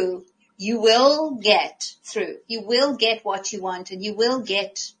doing you will get through. You will get what you want, and you will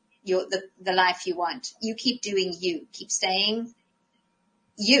get the life you want. You keep doing you. Keep staying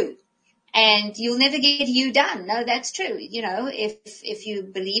you. And you'll never get you done. No, that's true. If you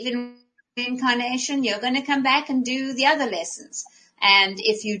believe in reincarnation, you're going to come back and do the other lessons. And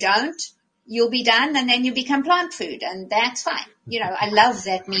if you don't, you'll be done, and then you become plant food, and that's fine. I love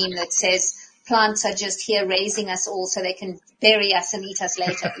that meme that says plants are just here raising us all so they can bury us and eat us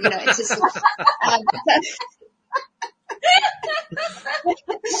later. It's just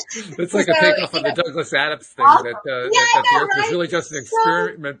it's like a takeoff of the Douglas Adams thing that the Earth was really just an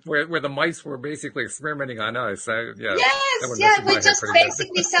experiment where the mice were basically experimenting on us. We're just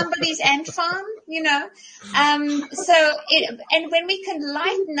basically somebody's ant farm, and when we can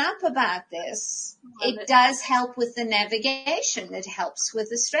lighten up about this, it does help with the navigation. It helps with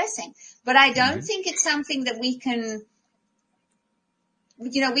the stressing. But I don't think it's something that we can,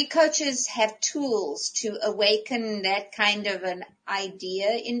 we coaches have tools to awaken that kind of an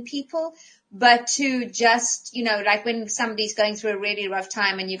idea in people, but to just, like when somebody's going through a really rough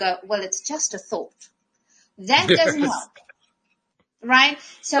time and you go, well, it's just a thought. That doesn't help. Right?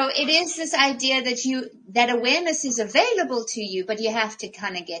 So it is this idea that awareness is available to you, but you have to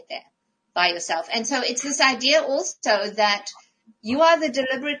kind of get there by yourself. And so it's this idea also that you are the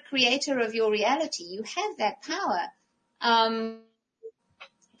deliberate creator of your reality. You have that power.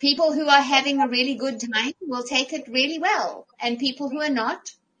 People who are having a really good time will take it really well, and people who are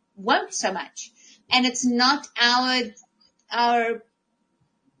not won't so much. And it's not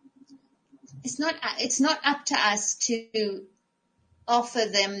it's not up to us to offer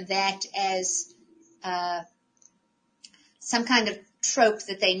them that as some kind of trope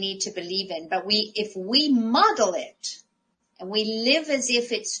that they need to believe in. But if we model it and we live as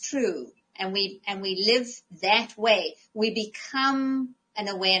if it's true, and we live that way, we become an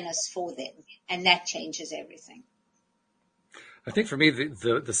awareness for them. And that changes everything. I think for me,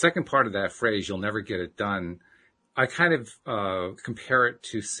 the second part of that phrase, you'll never get it done, I kind of compare it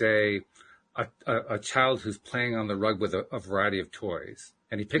to, say, a child who's playing on the rug with a variety of toys.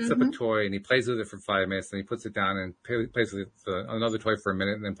 And he picks up a toy and he plays with it for 5 minutes, and he puts it down and plays with another toy for a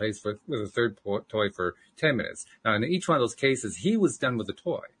minute, and then plays with a third toy for 10 minutes. Now, in each one of those cases, he was done with the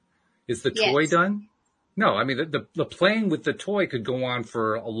toy. Is the toy done? No, I mean, the playing with the toy could go on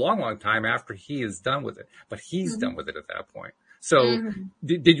for a long, long time after he is done with it, but he's done with it at that point. So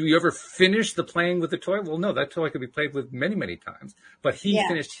did you ever finish the playing with the toy? Well, no, that toy could be played with many, many times, but he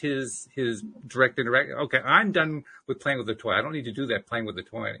finished his direct interaction. Okay, I'm done with playing with the toy. I don't need to do that playing with the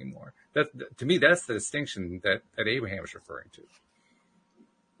toy anymore. To me, that's the distinction that Abraham is referring to.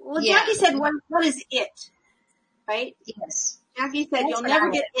 Well, Jackie said, what is it? Right? Yes. Jackie said, you'll never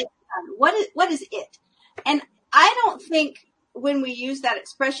get it done. What is it? And I don't think when we use that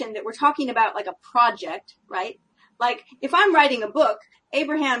expression that we're talking about like a project, right? Like, if I'm writing a book,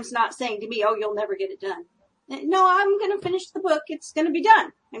 Abraham's not saying to me, oh, you'll never get it done. No, I'm going to finish the book. It's going to be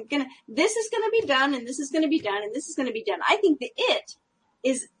done. This is going to be done, and this is going to be done, and this is going to be done. I think the it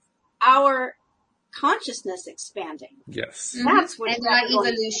is our consciousness expanding. Yes. That's what and our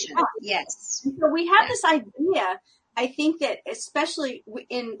evolution. Yes. So we have this idea, I think that especially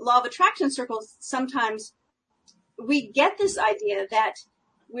in law of attraction circles, sometimes we get this idea that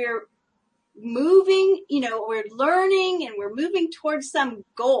we're moving, we're learning and we're moving towards some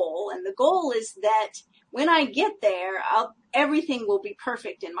goal. And the goal is that when I get there, everything will be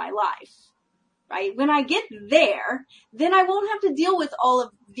perfect in my life, right? When I get there, then I won't have to deal with all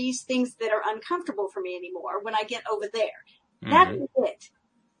of these things that are uncomfortable for me anymore when I get over there. That's it.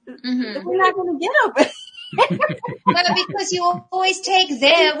 We're not going to get over it. Well, because you always take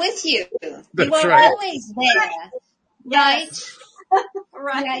there with you. That's you are right. always there. Right?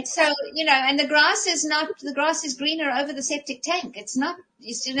 Right. So, and the grass is greener over the septic tank. It's not,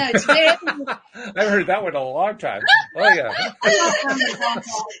 it's very, I've heard that one a long time. Oh yeah.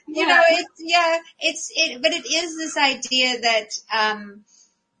 but it is this idea that,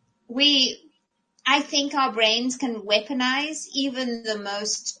 I think our brains can weaponize even the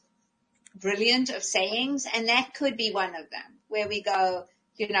most brilliant of sayings, and that could be one of them, where we go,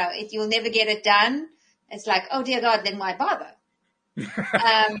 if you'll never get it done, it's like, oh dear God, then why bother?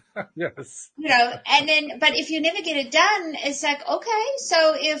 Yes. And then, but if you never get it done, it's like, okay,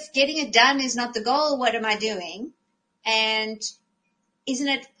 so if getting it done is not the goal, what am I doing? And isn't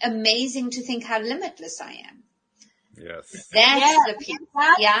it amazing to think how limitless I am? Yes. That's the piece.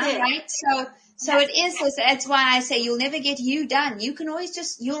 Right? So it is this, that's why I say you'll never get you done.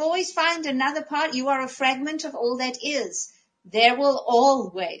 You'll always find another part. You are a fragment of all that is. There will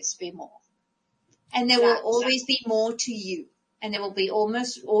always be more. And there will always be more to you. And there will be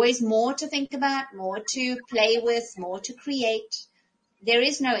always more to think about, more to play with, more to create. There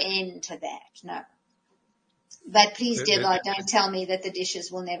is no end to that, no. But please, dear God, don't tell me that the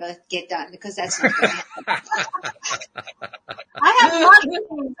dishes will never get done, because that's not going to happen. I have lots of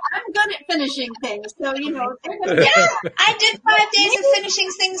things. I'm good at finishing things, so I did 5 days of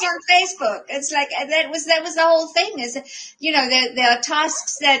finishing things on Facebook. It's like that was the whole thing. Is there are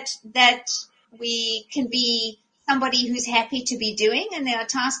tasks that we can be somebody who's happy to be doing, and there are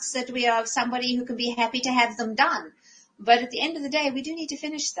tasks that we are somebody who can be happy to have them done. But at the end of the day, we do need to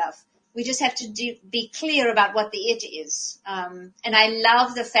finish stuff. We just have to be clear about what the it is. And I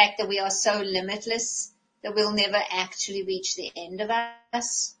love the fact that we are so limitless that we'll never actually reach the end of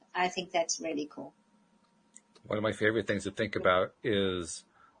us. I think that's really cool. One of my favorite things to think about is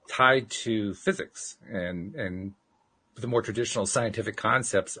tied to physics and the more traditional scientific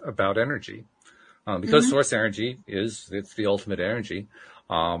concepts about energy. Because source energy it's the ultimate energy.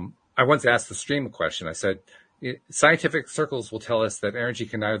 I once asked the stream a question. I said, scientific circles will tell us that energy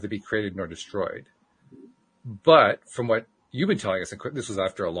can neither be created nor destroyed. But from what you've been telling us, and this was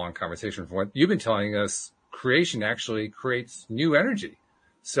after a long conversation, from what you've been telling us, creation actually creates new energy.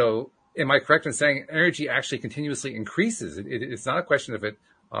 So am I correct in saying energy actually continuously increases? It's not a question of it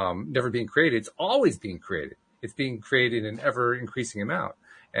never being created. It's always being created. It's being created in ever increasing amount.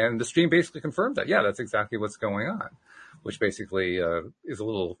 And the stream basically confirmed that. Yeah, that's exactly what's going on, which basically is a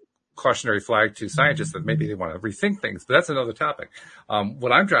little cautionary flag to scientists that maybe they want to rethink things, but that's another topic.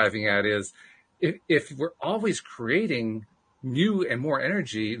 What I'm driving at is if we're always creating new and more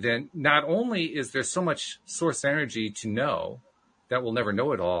energy, then not only is there so much source energy to know that we'll never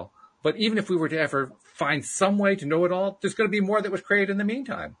know it all, but even if we were to ever find some way to know it all, there's going to be more that was created in the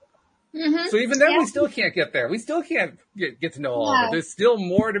meantime. Mm-hmm. So even then, we still can't get there. We still can't get to know all of it. There's still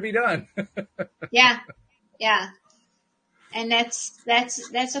more to be done. Yeah. And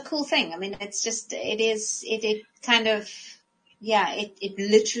that's a cool thing. I mean, it kind of, it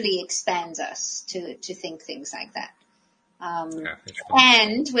literally expands us to think things like that.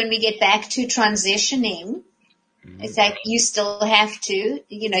 And when we get back to transitioning, it's like you still have to,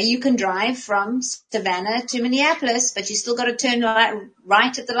 you can drive from Savannah to Minneapolis, but you still got to turn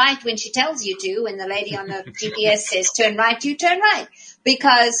right at the light when she tells you to. When the lady on the GPS says turn right, you turn right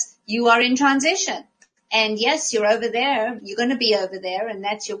because you are in transition. And yes, you're over there. You're going to be over there, and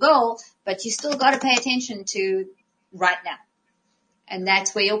that's your goal. But you still got to pay attention to right now. And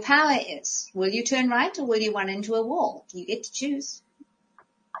that's where your power is. Will you turn right or will you run into a wall? You get to choose.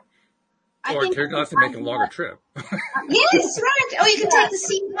 I Or turn off to make a longer trip. Yes, right. Or you can take the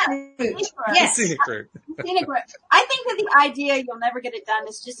scenic route. Yes. Scenic route. Scenic route. I think that the idea you'll never get it done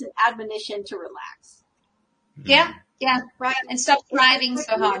is just an admonition to relax. Yeah. Right. And stop driving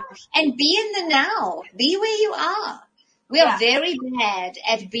so hard. And be in the now. Be where you are. We are very bad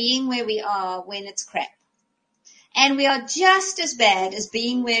at being where we are when it's crap. And we are just as bad as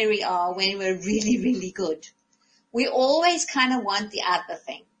being where we are when we're really, really good. We always kind of want the other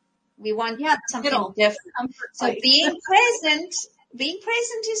thing. We want something different. So being present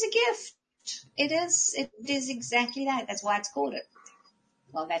is a gift. It is exactly that. That's why it's called it.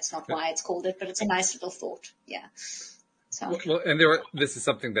 Well, that's not why it's called it, but it's a nice little thought. Yeah. So. Well, and this is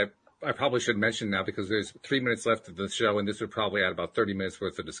something that I probably should mention now because there's 3 minutes left of the show, and this would probably add about 30 minutes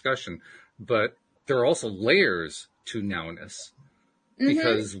worth of discussion. But there are also layers to nowness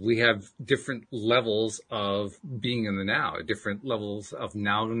because we have different levels of being in the now, different levels of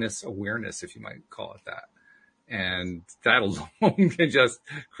nowness awareness, if you might call it that. And that alone can just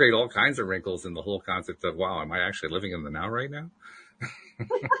create all kinds of wrinkles in the whole concept of, wow, am I actually living in the now right now?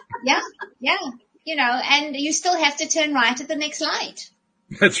 Yeah. And you still have to turn right at the next light.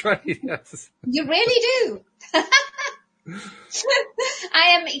 That's right. Yes. You really do.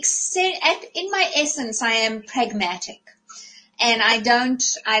 I am in my essence, I am pragmatic. And I don't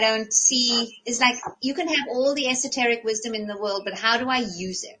see, it's like you can have all the esoteric wisdom in the world, but how do I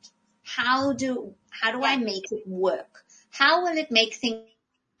use it? How do I make it work? How will it make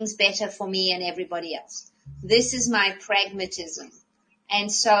things better for me and everybody else? This is my pragmatism.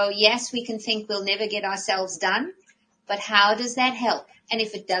 And so, yes, we can think we'll never get ourselves done, but how does that help? And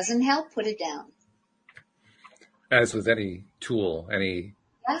if it doesn't help, put it down. As with any tool, any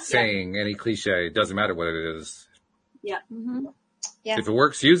saying, any cliche, it doesn't matter what it is. Yeah. Mm-hmm. Yeah. If it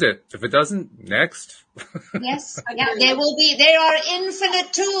works, use it. If it doesn't, next. Yes. Yeah. There are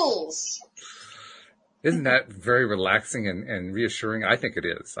infinite tools. Isn't that very relaxing and reassuring? I think it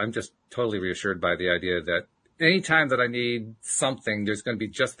is. I'm just totally reassured by the idea that anytime that I need something, there's going to be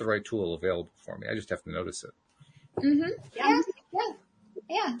just the right tool available for me. I just have to notice it. Mm-hmm.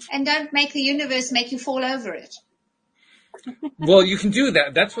 Yeah. And don't make the universe make you fall over it. Well, you can do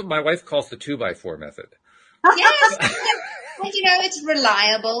that. That's what my wife calls the 2x4 method. Yes. And it's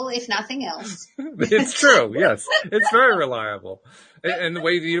reliable, if nothing else. It's true. Yes. It's very reliable. And the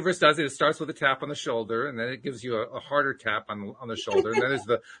way the universe does it, it starts with a tap on the shoulder, and then it gives you a harder tap on the shoulder. And then there's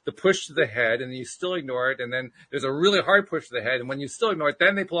the push to the head, and you still ignore it. And then there's a really hard push to the head. And when you still ignore it,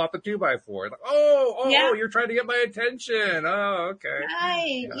 then they pull out the 2x4. Like, you're trying to get my attention. Oh, okay.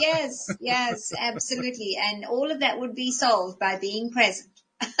 Right. Yeah. Yes, absolutely. And all of that would be solved by being present.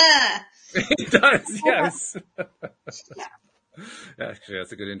 It does, yes. Actually,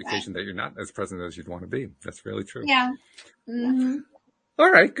 that's a good indication that you're not as present as you'd want to be. That's really true. Yeah. Mm-hmm. All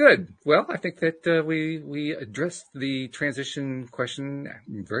right, good. Well, I think that we addressed the transition question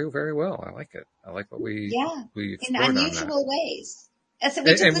very, very well. I like it. I like what we explored in unusual ways. So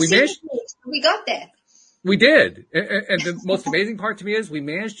we got there. We did. And the most amazing part to me is we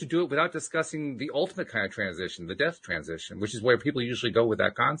managed to do it without discussing the ultimate kind of transition, the death transition, which is where people usually go with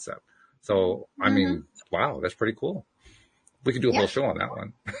that concept. So, I mean, wow, that's pretty cool. We could do a whole show on that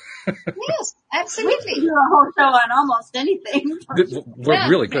one. Yes, absolutely. We can do a whole show on almost anything. We're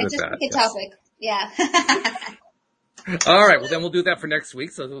really good at that. Just topic. Yeah. All right. Well, then we'll do that for next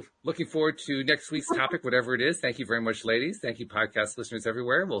week. So looking forward to next week's topic, whatever it is. Thank you very much, ladies. Thank you, podcast listeners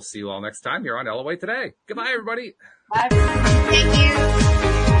everywhere. We'll see you all next time here on LOA Today. Goodbye, everybody. Bye.